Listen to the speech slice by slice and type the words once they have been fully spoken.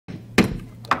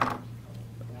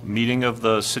Meeting of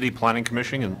the City Planning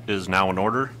Commission is now in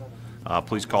order.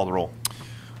 Please call the roll.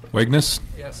 Wagnes?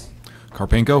 Yes.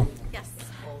 Karpenko? Yes.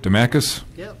 Demakus?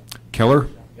 Yep. Keller?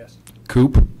 Yes.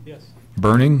 Coop? Yes.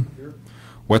 Burning?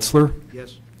 Wetzler?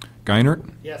 Yes. Geinert?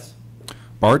 Yes.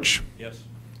 Barch? Yes.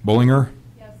 Bullinger?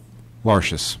 Yes.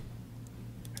 Larshus?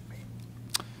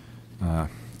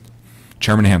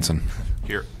 Chairman Hansen?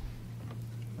 Here.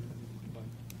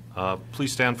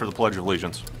 Please stand for the Pledge of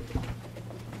Allegiance.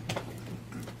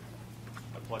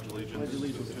 I pledge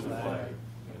allegiance to the flag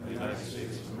of the United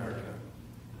States of America,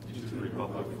 and to the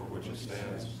republic for which it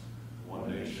stands,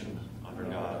 one nation, under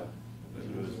God,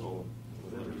 indivisible,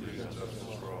 with liberty and justice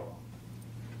for all.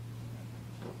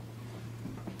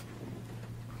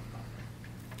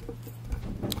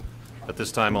 At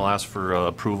this time, I'll ask for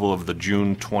approval of the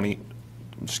June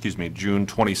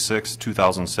 26,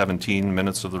 2017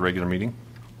 minutes of the regular meeting.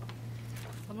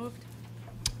 So moved.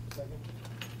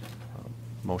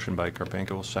 Motion by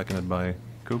Karpenko, seconded by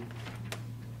Coop.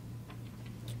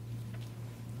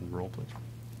 And roll, please.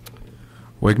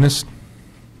 Wagnes?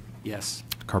 Yes.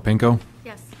 Karpenko?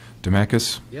 Yes.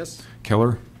 Demakus? Yes.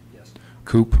 Keller? Yes.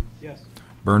 Coop? Yes.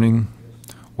 Burning?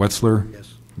 Wetzler?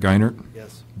 Yes. Geinert?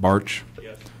 Yes. Barch?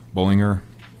 Yes. Bullinger?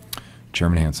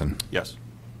 Chairman Hansen? Yes.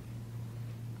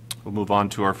 We'll move on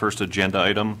to our first agenda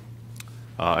item.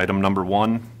 Item number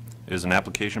 1 is an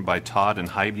application by Todd and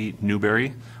Heidi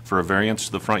Newberry for a variance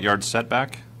to the front yard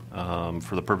setback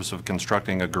for the purpose of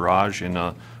constructing a garage in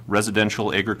a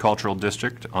residential agricultural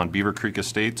district on Beaver Creek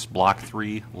Estates, Block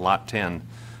 3, Lot 10.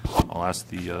 I'll ask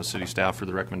the city staff for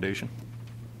the recommendation.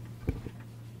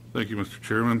 Thank you, Mr.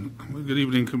 Chairman. Good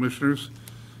evening, Commissioners.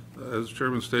 As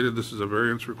Chairman stated, this is a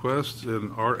variance request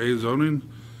in RA zoning,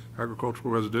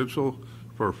 agricultural residential,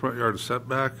 for a front yard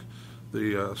setback.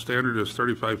 The standard is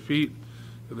 35 feet,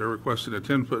 and they're requesting a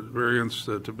 10-foot variance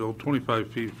to build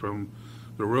 25 feet from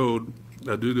the road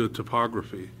due to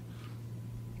topography.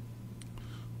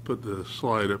 Put the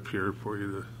slide up here for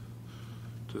you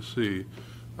to see.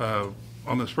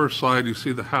 On this first slide, you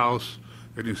see the house,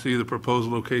 and you see the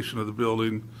proposed location of the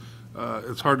building.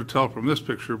 It's hard to tell from this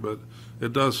picture, but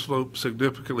it does slope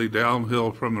significantly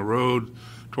downhill from the road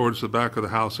towards the back of the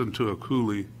house into a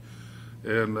coulee.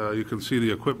 And you can see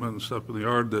the equipment and stuff in the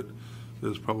yard that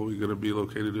is probably going to be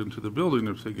located into the building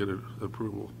if they get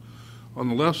approval. On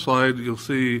the left side, you'll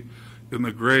see in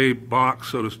the gray box,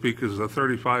 so to speak, is a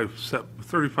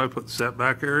 35-foot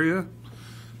setback area.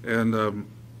 And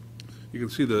you can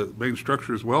see the main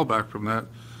structure is well back from that.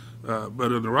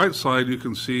 But on the right side, you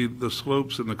can see the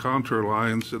slopes and the contour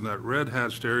lines, and that red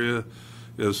hatched area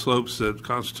is slopes that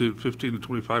constitute 15 to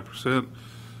 25%,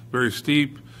 very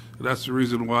steep. And that's the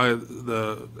reason why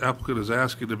the applicant is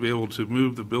asking to be able to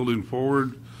move the building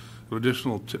forward an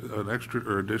additional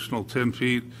 10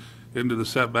 feet into the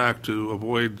setback to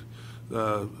avoid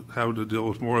having to deal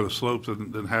with more of the slopes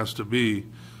than has to be.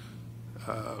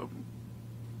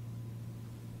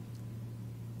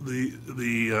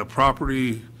 The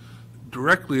property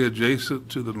directly adjacent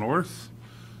to the north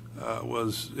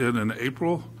was in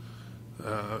April.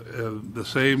 And the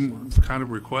same kind of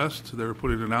request. They were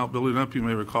putting an outbuilding up, you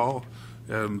may recall,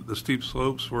 and the steep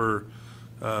slopes were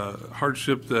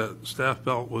hardship that staff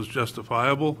felt was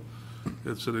justifiable.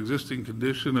 It's an existing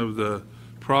condition of the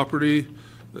property.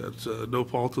 That's no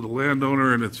fault of the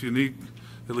landowner, and it's unique,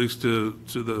 at least to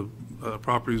the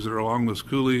properties that are along this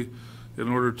coulee. In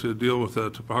order to deal with the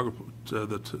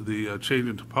change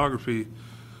in topography,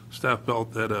 staff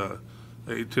felt that a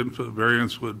 10-foot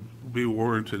variance would be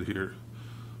warranted here.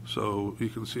 So you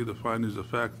can see the findings of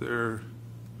fact there,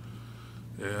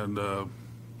 and the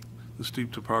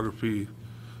steep topography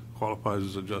qualifies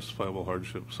as a justifiable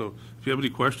hardship. So if you have any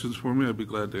questions for me, I'd be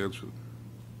glad to answer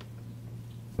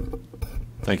them.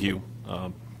 Thank you,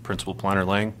 Principal Planner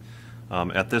Lang.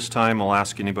 At this time, I'll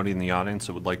ask anybody in the audience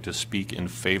that would like to speak in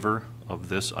favor of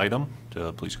this item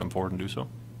to please come forward and do so.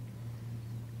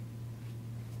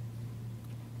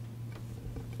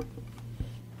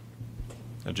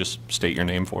 Just state your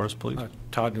name for us, please.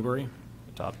 Todd Newberry,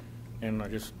 Todd. and I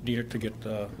just needed to get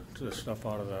the stuff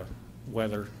out of the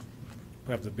weather,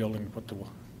 have the building, put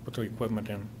the equipment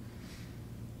in.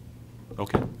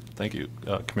 Okay, thank you.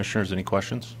 Commissioners, any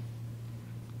questions?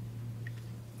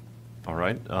 All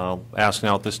right, I'll ask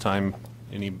now at this time,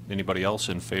 anybody else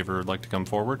in favor would like to come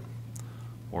forward?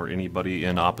 Or anybody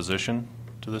in opposition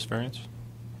to this variance,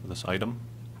 this item?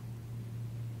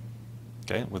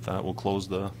 Okay, with that, we'll close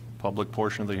the public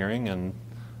portion of the hearing, and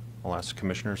I'll ask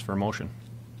commissioners for a motion.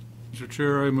 Mr.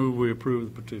 Chair, I move we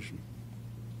approve the petition.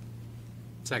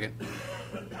 Second.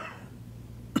 Motion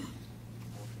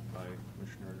by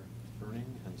Commissioner Burning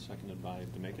and seconded by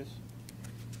Demakus.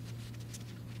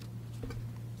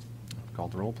 Call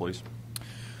the roll, please.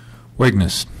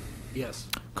 Wagness, Yes.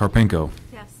 Karpenko,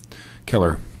 Yes.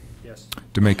 Keller, Yes.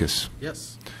 Demekis,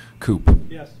 Yes. Coop,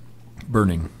 Yes.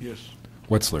 Burning, Yes.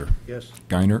 Wetzler, Yes.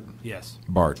 Geinert, Yes.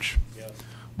 Barch, Yes.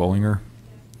 Bollinger,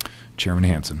 Chairman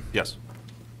Hansen. Yes.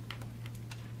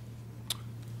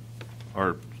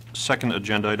 Our second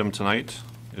agenda item tonight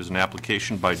is an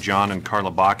application by John and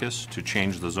Carla Bacchus to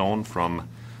change the zone from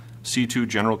C2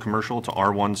 General Commercial to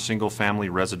R1 Single Family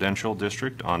Residential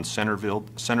District on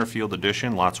Centerfield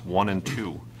Edition, lots 1 and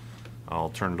 2.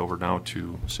 I'll turn it over now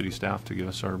to city staff to give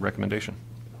us our recommendation.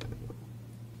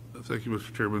 Thank you,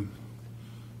 Mr. Chairman.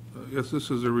 Yes, this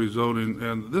is a rezoning,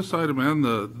 and this item and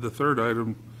the third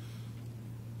item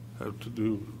have to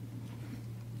do,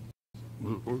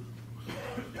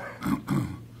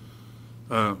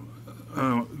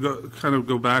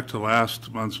 go back to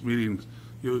last month's meeting.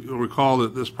 You'll recall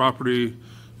that this property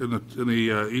in the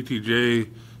ETJ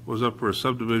was up for a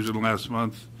subdivision last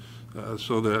month,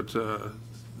 so that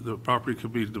the property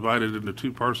could be divided into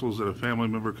 2 parcels that a family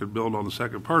member could build on the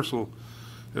second parcel.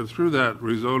 And through that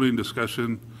rezoning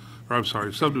discussion,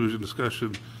 subdivision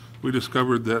discussion, we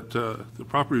discovered that the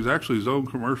property is actually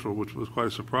zoned commercial, which was quite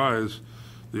a surprise.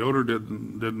 The owner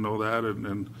didn't know that,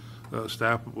 and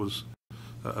staff was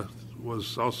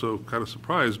also kind of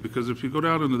surprised, because if you go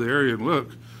down into the area and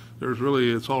look,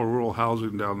 it's all rural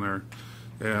housing down there.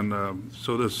 And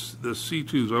so this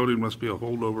C2 zoning must be a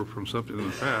holdover from something in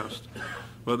the past.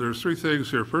 But there's 3 things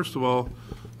here. First of all,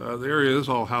 the area is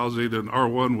all housing, and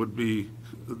R1 would be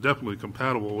definitely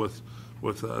compatible with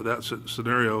that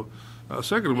scenario.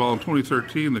 Second of all, in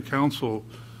 2013, the council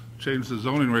changed the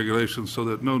zoning regulations so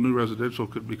that no new residential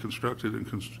could be constructed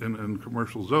in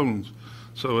commercial zones.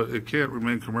 So it can't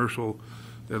remain commercial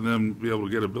and then be able to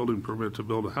get a building permit to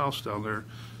build a house down there.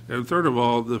 And third of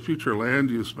all, the future land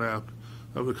use map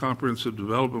of the comprehensive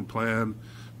development plan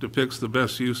depicts the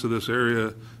best use of this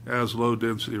area as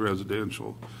low-density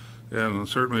residential. And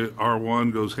certainly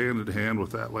R1 goes hand in hand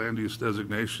with that land use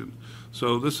designation.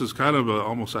 So this is kind of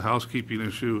almost a housekeeping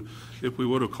issue. If we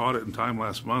would have caught it in time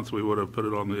last month, we would have put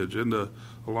it on the agenda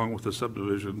along with the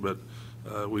subdivision, but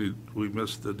we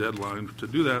missed the deadline to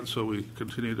do that, so we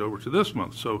continued over to this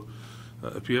month. So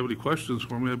if you have any questions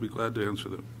for me, I'd be glad to answer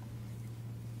them.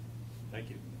 Thank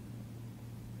you.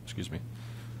 Excuse me.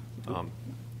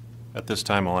 At this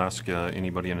time, I'll ask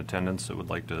anybody in attendance that would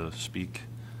like to speak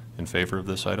in favor of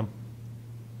this item.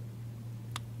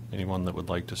 Anyone that would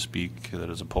like to speak that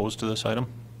is opposed to this item?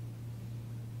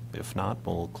 If not,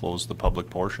 we'll close the public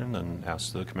portion and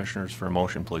ask the commissioners for a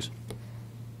motion, please.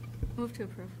 Move to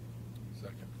approve.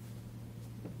 Second.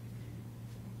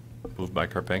 Moved by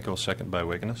Karpenko, second by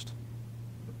Wagenist.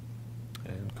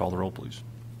 And call the roll, please.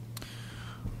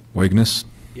 Wagness,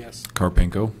 Yes.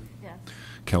 Karpenko, Yes.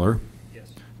 Keller,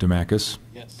 Yes. Demekis,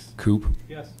 Yes. Coop,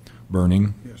 Yes.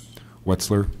 Burning, Yes.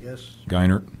 Wetzler, Yes.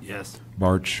 Geinert, Yes.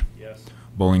 Barch, Yes.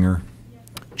 Bollinger,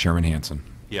 Chairman Hansen.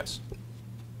 Yes.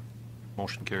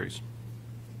 Motion carries.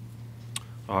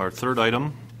 Our third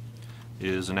item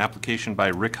is an application by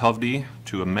Rick Hovde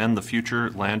to amend the future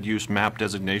land use map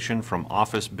designation from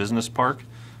office business park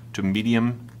to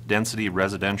medium density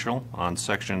residential on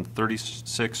section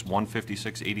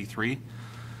 36-156-83,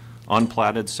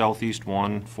 unplatted Southeast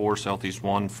 1, 4 Southeast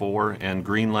 1, 4, and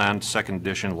Greenland Second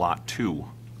Edition Lot 2.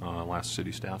 Last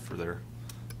city staff for their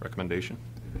recommendation.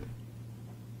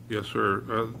 Yes, sir.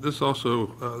 This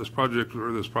project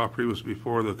or this property was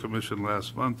before the commission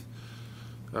last month.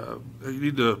 You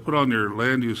need to put on your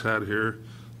land use hat here.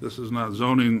 This is not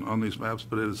zoning on these maps,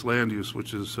 but it is land use,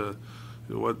 which is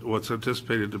what's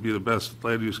anticipated to be the best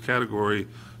land use category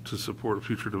to support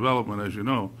future development, as you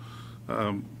know.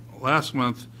 Last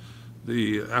month,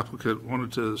 the applicant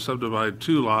wanted to subdivide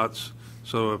 2 lots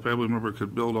so a family member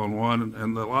could build on one,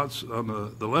 and the lots on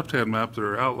the left-hand map that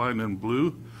are outlined in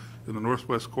blue in the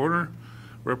northwest corner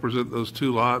represent those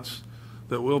 2 lots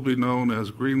that will be known as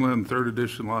Greenland Third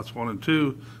Edition Lots 1 and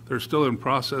 2. They're still in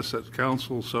process at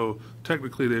council, so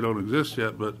technically they don't exist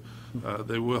yet, but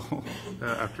they will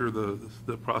after the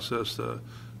process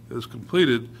is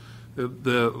completed.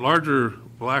 The larger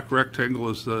black rectangle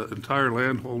is the entire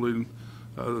land holding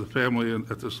of the family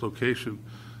at this location,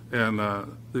 and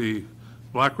the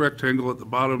black rectangle at the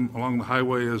bottom along the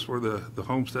highway is where the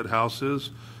Homestead House is,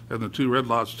 and the 2 red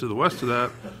lots to the west of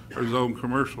that are zoned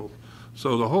commercial.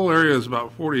 So the whole area is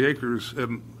about 40 acres,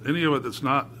 and any of it that's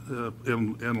not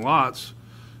in lots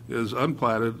is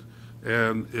unplatted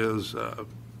and is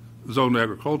zoned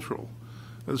agricultural.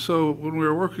 And so when we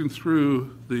were working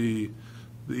through the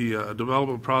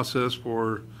development process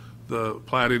for the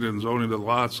platting and zoning of the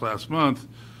lots last month,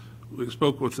 we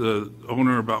spoke with the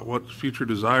owner about what future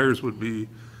desires would be,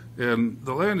 And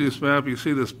the land use map, you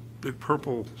see this big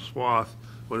purple swath,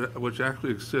 which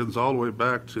actually extends all the way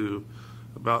back to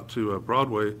about to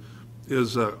Broadway,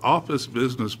 is an office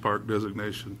business park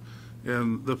designation.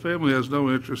 And the family has no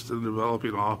interest in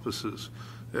developing offices.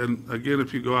 And again,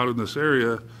 if you go out in this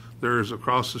area, there's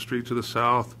across the street to the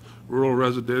south, rural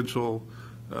residential.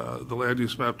 The land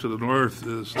use map to the north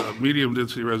is medium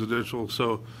density residential.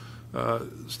 So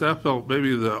staff felt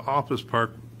maybe the office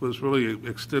park was really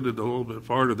extended a little bit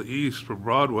far to the east from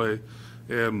Broadway.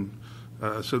 And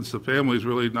since the family is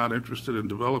really not interested in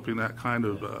developing that kind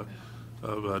of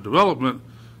development,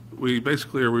 we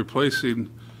basically are replacing,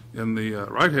 in the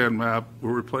right-hand map,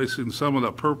 we're replacing some of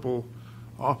the purple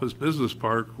office business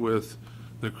park with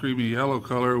the creamy yellow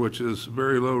color, which is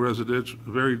very low residential,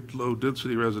 very low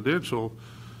density residential,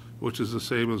 which is the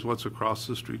same as what's across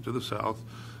the street to the south.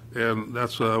 And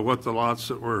that's what the lots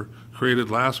that were created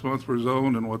last month were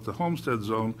zoned and what the homestead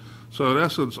zone. So in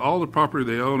essence, all the property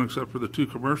they own except for the 2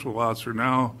 commercial lots are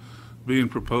now being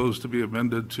proposed to be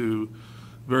amended to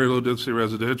very low density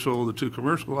residential. The 2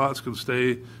 commercial lots can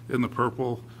stay in the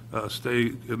purple,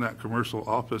 stay in that commercial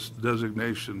office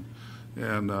designation.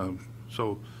 And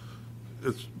so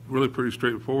it's really pretty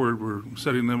straightforward. We're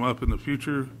setting them up in the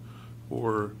future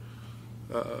for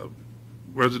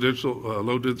residential,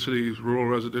 low density rural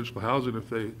residential housing if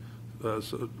they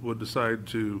would decide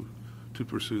to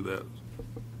pursue that.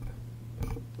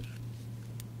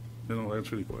 And I'll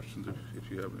answer any questions if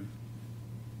you have any.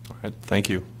 All right, thank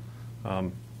you.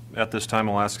 At this time,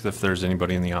 I'll ask if there's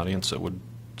anybody in the audience that would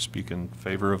speak in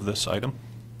favor of this item.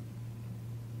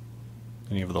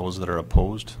 Any of those that are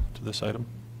opposed to this item?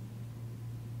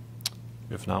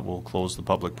 If not, we'll close the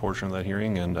public portion of that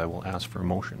hearing, and I will ask for a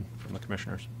motion from the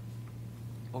commissioners.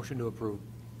 Motion to approve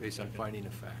based on finding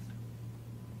of fact.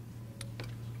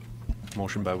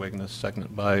 Motion by Wiggness,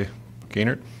 seconded by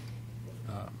Gaynor.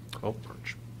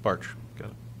 Barch.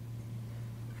 Got it.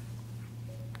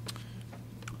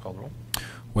 Call the roll.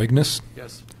 Wiggness,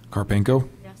 Yes. Karpenko,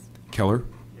 Yes. Keller,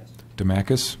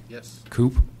 Demakis, Yes.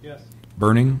 Coop, Yes.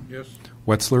 Burning, Yes.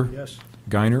 Wetzler, Yes.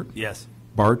 Geiner, Yes.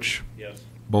 Barch, Yes.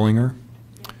 Bollinger,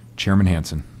 Chairman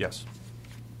Hansen. Yes.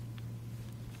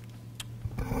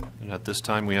 And at this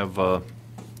time, we have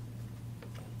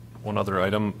one other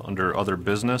item under other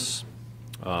business,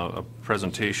 a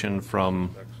presentation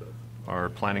from our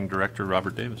planning director,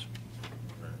 Robert Davis.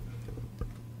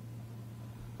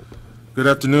 Good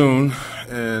afternoon,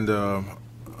 and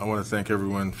I want to thank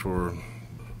everyone for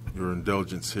your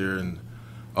indulgence here, and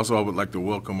also I would like to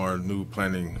welcome our new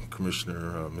planning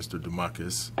commissioner, Mr.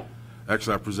 Demakis.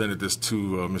 Actually, I presented this to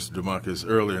Mr. Demakis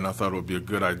earlier, and I thought it would be a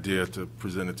good idea to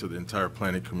present it to the entire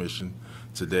planning commission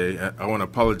today. I want to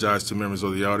apologize to members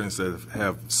of the audience that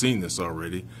have seen this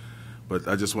already, but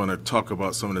I just want to talk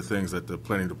about some of the things that the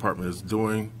planning department is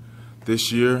doing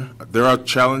this year. There are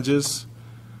challenges.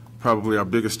 Probably our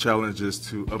biggest challenge is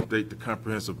to update the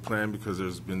comprehensive plan because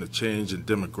there's been a change in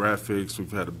demographics.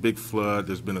 We've had a big flood.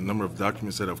 There's been a number of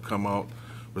documents that have come out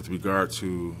with regard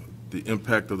to the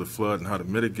impact of the flood and how to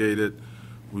mitigate it.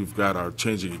 We've got our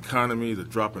changing economy, the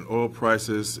drop in oil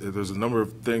prices. There's a number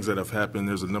of things that have happened.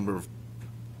 There's a number of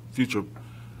futures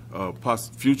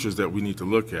that we need to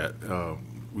look at.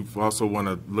 We also want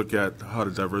to look at how to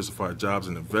diversify jobs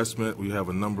and investment. We have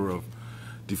a number of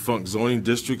defunct zoning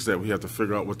districts that we have to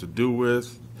figure out what to do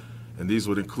with, and these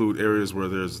would include areas where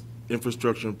there's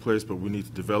infrastructure in place, but we need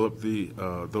to develop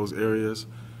those areas.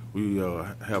 We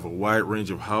have a wide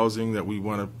range of housing that we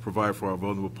want to provide for our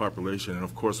vulnerable population, and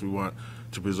of course we want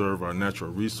to preserve our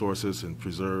natural resources and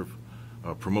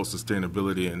promote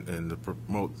sustainability and to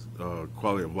promote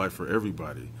quality of life for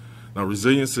everybody. Now,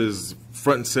 resilience is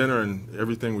front and center in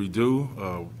everything we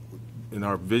do. In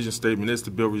our vision statement is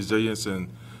to build resilience in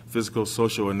physical,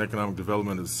 social, and economic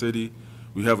development of the city.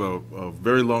 We have a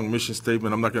very long mission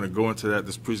statement. I'm not going to go into that.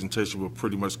 This presentation will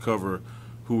pretty much cover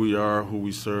who we are, who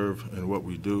we serve, and what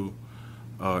we do.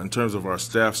 In terms of our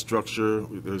staff structure,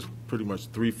 there's pretty much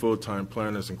 3 full-time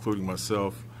planners, including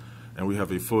myself, and we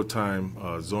have a full-time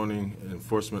zoning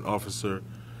enforcement officer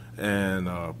and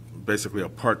basically a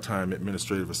part-time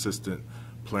administrative assistant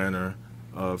planner.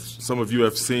 Some of you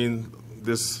have seen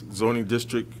this zoning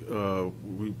district.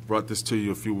 We brought this to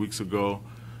you a few weeks ago.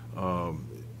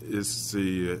 It's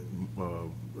the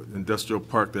industrial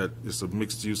park that is a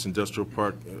mixed-use industrial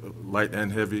park, light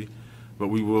and heavy. But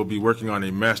we will be working on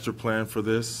a master plan for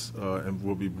this, and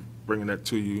we'll be bringing that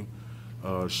to you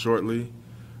shortly.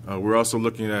 We're also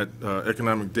looking at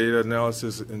economic data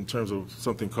analysis in terms of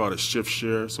something called a shift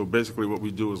share. So basically what we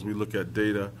do is we look at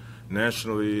data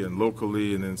nationally and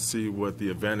locally and then see what the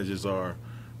advantages are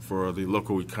for the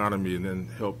local economy and then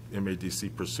help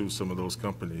MADC pursue some of those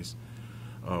companies.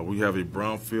 We have a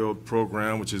brownfield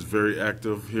program, which is very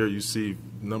active. Here you see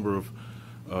a number of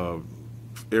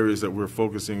areas that we're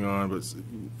focusing on. But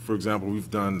for example, we've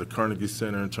done the Carnegie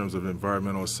Center in terms of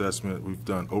environmental assessment. We've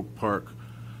done Oak Park.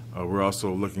 We're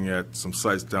also looking at some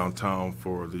sites downtown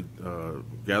for the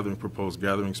proposed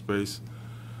gathering space.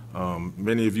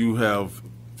 Many of you have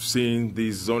seen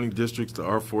these zoning districts, the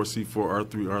R4, C4,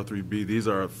 R3, R3B. These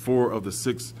are 4 of the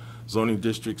 6 zoning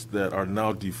districts that are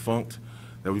now defunct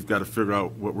that we've got to figure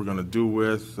out what we're going to do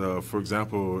with. For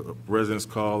example, residents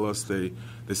call us, they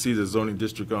see the zoning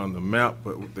district on the map,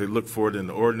 but they look for it in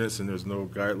the ordinance and there's no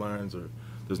guidelines or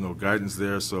there's no guidance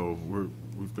there, so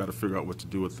we've got to figure out what to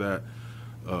do with that.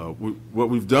 What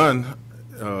we've done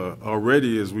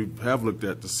already is we have looked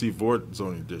at the C4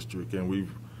 zoning district, and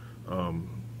we've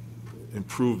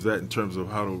improved that in terms of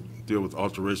how to deal with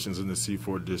alterations in the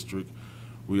C4 district.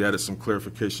 We added some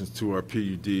clarifications to our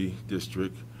PUD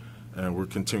district, and we're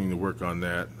continuing to work on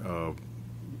that.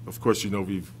 Of course, you know,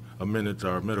 we've amended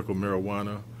our medical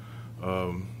marijuana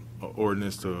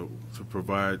ordinance to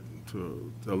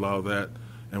allow that,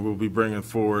 and we'll be bringing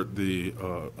forward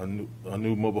a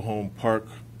new mobile home park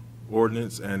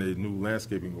ordinance and a new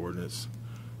landscaping ordinance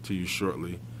to you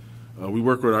shortly. We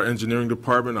work with our engineering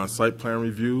department on site plan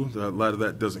review. A lot of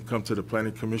that doesn't come to the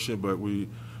Planning Commission, but we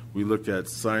look at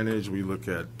signage, we look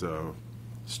at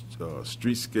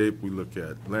streetscape, we look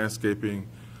at landscaping,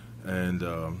 and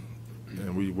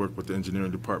we work with the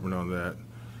engineering department on that.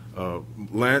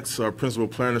 Lance, our principal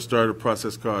planner, started a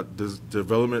process called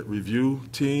Development Review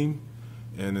Team,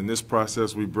 and in this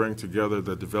process we bring together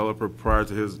the developer prior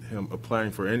to him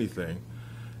applying for anything,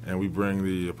 and we bring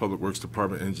the Public Works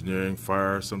Department, engineering,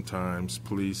 fire, sometimes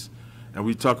police, and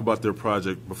we talk about their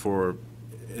project before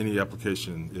any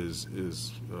application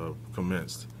is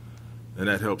commenced, and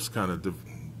that helps kind of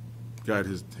guide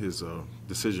his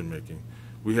decision making.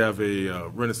 We have a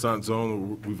Renaissance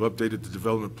zone. We've updated the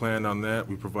development plan on that.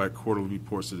 We provide quarterly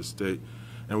reports to the state,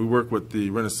 and we work with the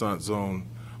Renaissance zone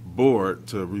board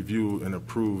to review and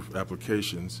approve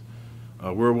applications.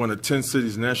 We're one of 10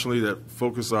 cities nationally that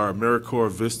focus our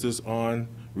AmeriCorps vistas on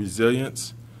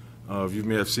resilience. You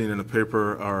may have seen in the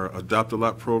paper our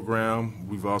Adopt-A-Lot program.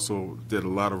 We've also did a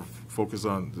lot of focus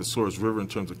on the Source River in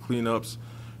terms of cleanups,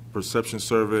 perception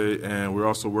survey, and we're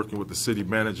also working with the city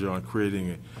manager on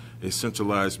creating a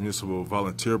centralized municipal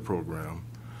volunteer program.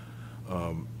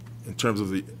 In terms of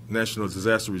the National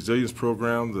Disaster Resilience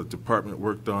Program, the department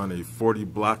worked on a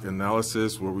 40-block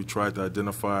analysis where we tried to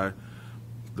identify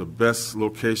the best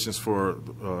locations for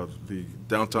the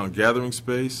downtown gathering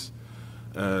space.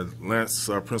 Lance,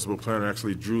 our principal planner,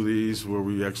 actually drew these where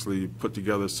we actually put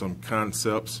together some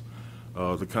concepts.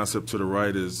 The concept to the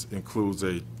right includes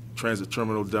a transit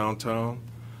terminal downtown.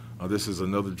 This is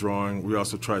another drawing. We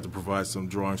also tried to provide some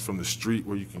drawings from the street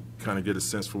where you can kind of get a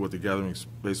sense for what the gathering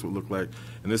space would look like.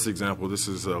 In this example, this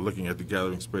is looking at the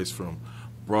gathering space from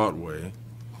Broadway.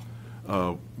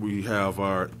 We have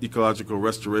our ecological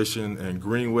restoration and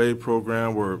greenway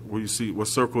program where you see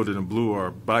what's circled in blue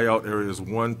are buyout areas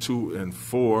 1, 2, and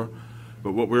 4.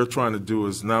 But what we're trying to do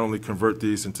is not only convert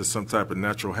these into some type of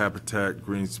natural habitat,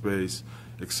 green space,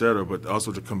 et cetera, but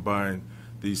also to combine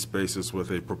these spaces with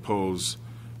a proposed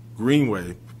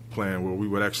greenway plan where we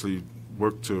would actually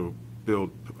work to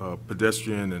build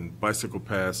pedestrian and bicycle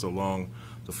paths along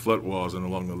the flood walls and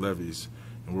along the levees.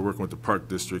 And we're working with the Park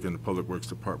District and the Public Works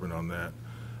Department on that.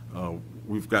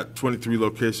 We've got 23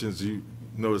 locations. You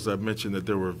notice I've mentioned that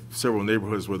there were several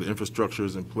neighborhoods where the infrastructure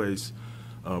is in place,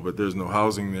 but there's no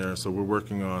housing there. So we're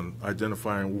working on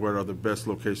identifying what are the best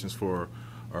locations for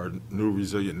our new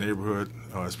resilient neighborhood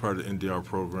as part of the NDR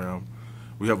program.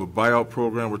 We have a buyout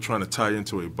program. We're trying to tie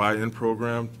into a buy-in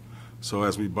program. So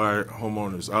as we buy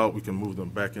homeowners out, we can move them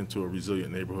back into a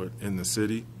resilient neighborhood in the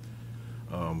city.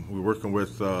 We're working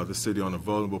with the city on a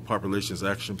vulnerable populations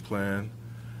action plan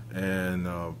and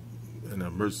an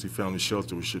emergency family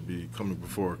shelter, which should be coming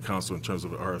before council in terms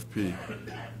of an RFP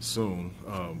soon.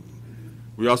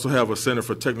 We also have a Center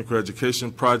for Technical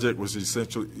Education project, which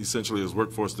essentially is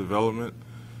workforce development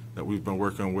that we've been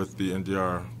working with the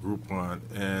NDR group on,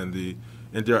 and the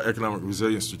NDR Economic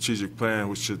Resilience Strategic Plan,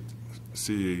 which we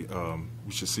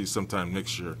should see sometime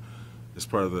next year. As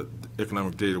part of the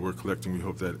economic data we're collecting, we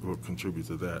hope that it will contribute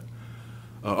to that.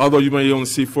 Although you may only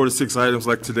see 4 to 6 items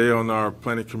like today on our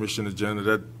Planning Commission agenda,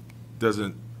 that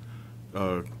doesn't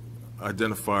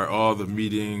identify all the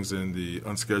meetings and the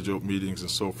unscheduled meetings and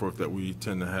so forth that we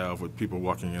tend to have with people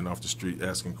walking in off the street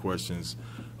asking questions,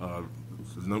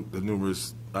 the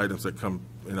numerous items that come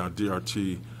in our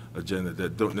DRT agenda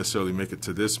that don't necessarily make it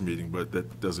to this meeting, but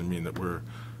that doesn't mean that we're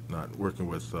whatnot, working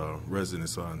with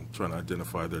residents on trying to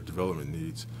identify their development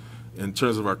needs. In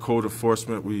terms of our code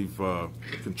enforcement, we've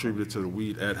contributed to the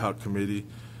Weed Ad Hoc Committee.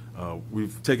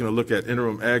 We've taken a look at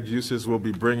interim ag uses. We'll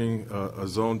be bringing a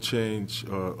zone change,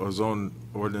 a zone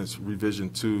ordinance revision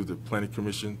to the Planning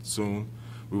Commission soon.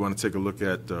 We want to take a look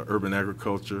at urban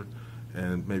agriculture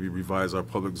and maybe revise our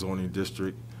public zoning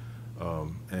district.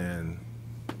 And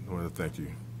I want to thank you.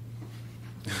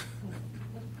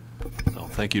 No,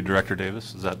 thank you, Director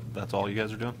Davis. That's all you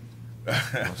guys are doing?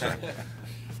 No, sorry.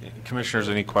 Commissioners,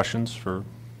 any questions for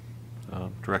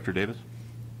Director Davis?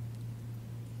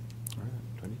 All right,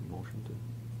 do I need a motion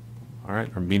to? All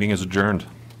right, our meeting is adjourned.